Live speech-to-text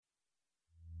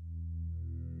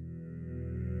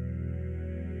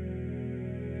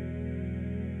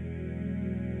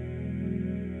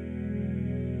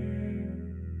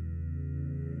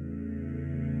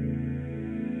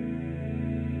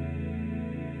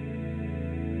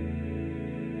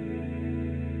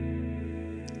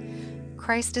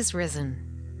Christ is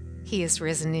risen. He is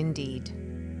risen indeed.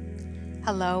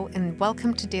 Hello and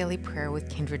welcome to Daily Prayer with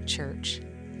Kindred Church.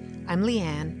 I'm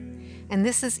Leanne, and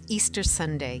this is Easter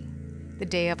Sunday, the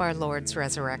day of our Lord's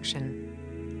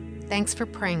resurrection. Thanks for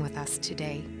praying with us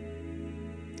today.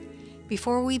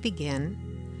 Before we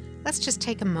begin, let's just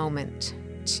take a moment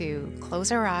to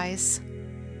close our eyes,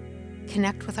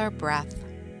 connect with our breath,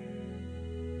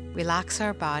 relax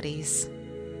our bodies,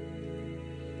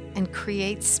 and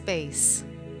create space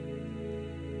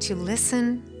to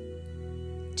listen,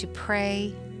 to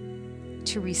pray,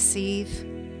 to receive,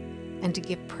 and to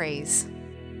give praise.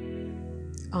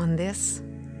 On this,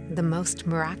 the most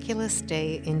miraculous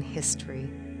day in history,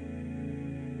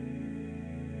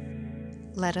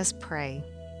 let us pray.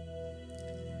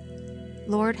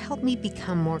 Lord, help me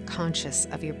become more conscious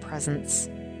of your presence.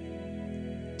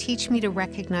 Teach me to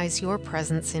recognize your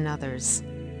presence in others.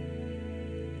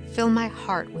 Fill my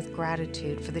heart with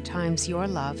gratitude for the times your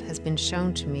love has been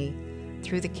shown to me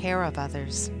through the care of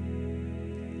others.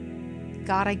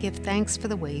 God, I give thanks for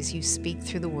the ways you speak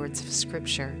through the words of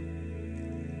Scripture.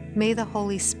 May the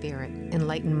Holy Spirit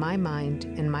enlighten my mind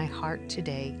and my heart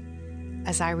today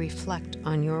as I reflect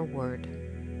on your word.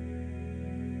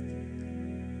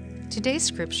 Today's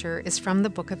Scripture is from the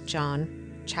book of John,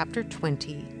 chapter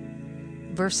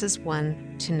 20, verses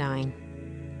 1 to 9.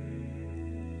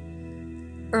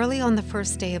 Early on the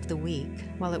first day of the week,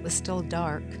 while it was still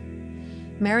dark,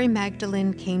 Mary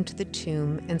Magdalene came to the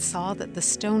tomb and saw that the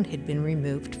stone had been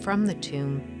removed from the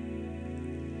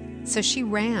tomb. So she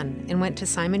ran and went to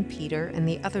Simon Peter and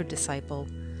the other disciple,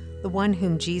 the one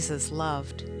whom Jesus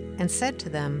loved, and said to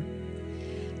them,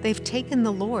 "They've taken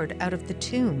the Lord out of the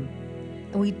tomb,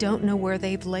 and we don't know where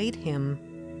they've laid him."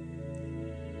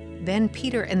 Then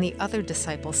Peter and the other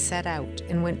disciple set out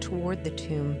and went toward the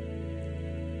tomb.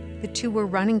 The two were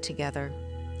running together,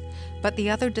 but the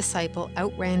other disciple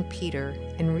outran Peter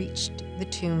and reached the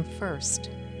tomb first.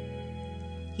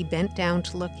 He bent down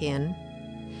to look in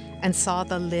and saw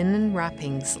the linen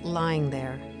wrappings lying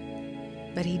there,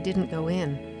 but he didn't go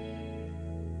in.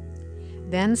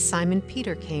 Then Simon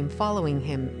Peter came following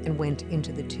him and went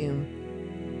into the tomb.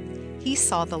 He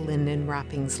saw the linen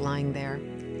wrappings lying there,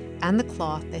 and the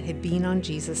cloth that had been on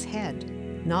Jesus' head,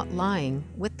 not lying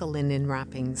with the linen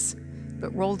wrappings,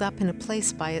 but rolled up in a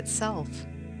place by itself.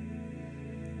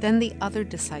 Then the other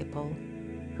disciple,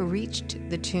 who reached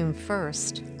the tomb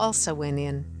first, also went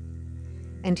in,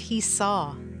 and he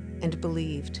saw and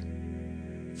believed.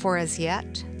 For as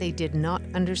yet they did not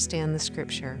understand the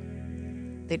Scripture,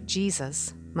 that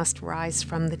Jesus must rise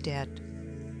from the dead.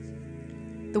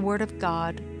 The Word of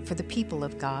God for the people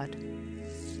of God.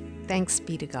 Thanks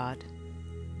be to God.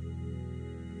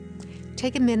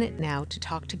 Take a minute now to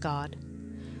talk to God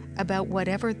about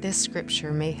whatever this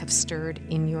Scripture may have stirred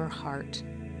in your heart.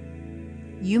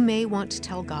 You may want to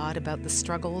tell God about the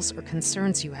struggles or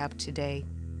concerns you have today.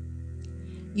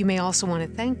 You may also want to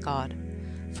thank God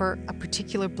for a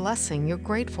particular blessing you're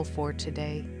grateful for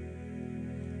today.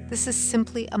 This is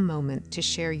simply a moment to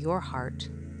share your heart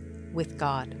with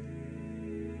God.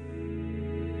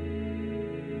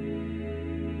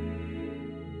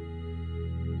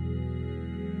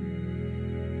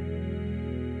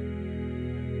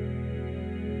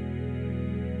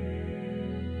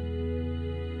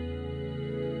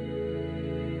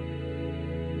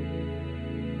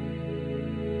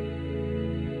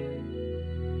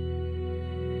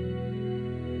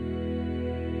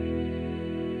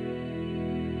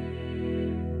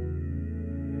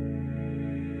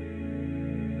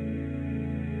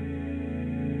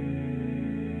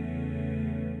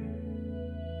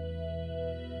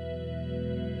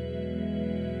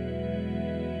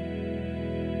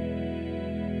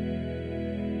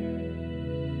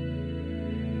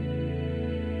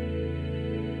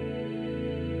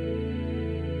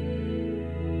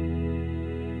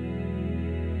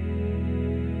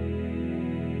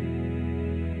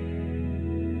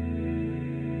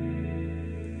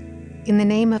 In the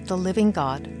name of the living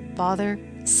God, Father,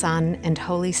 Son, and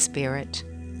Holy Spirit.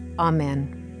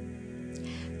 Amen.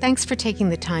 Thanks for taking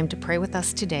the time to pray with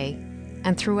us today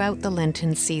and throughout the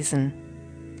Lenten season.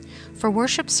 For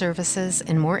worship services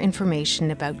and more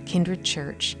information about Kindred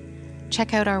Church,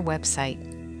 check out our website,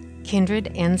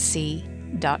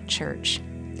 kindrednc.church.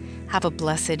 Have a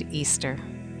blessed Easter.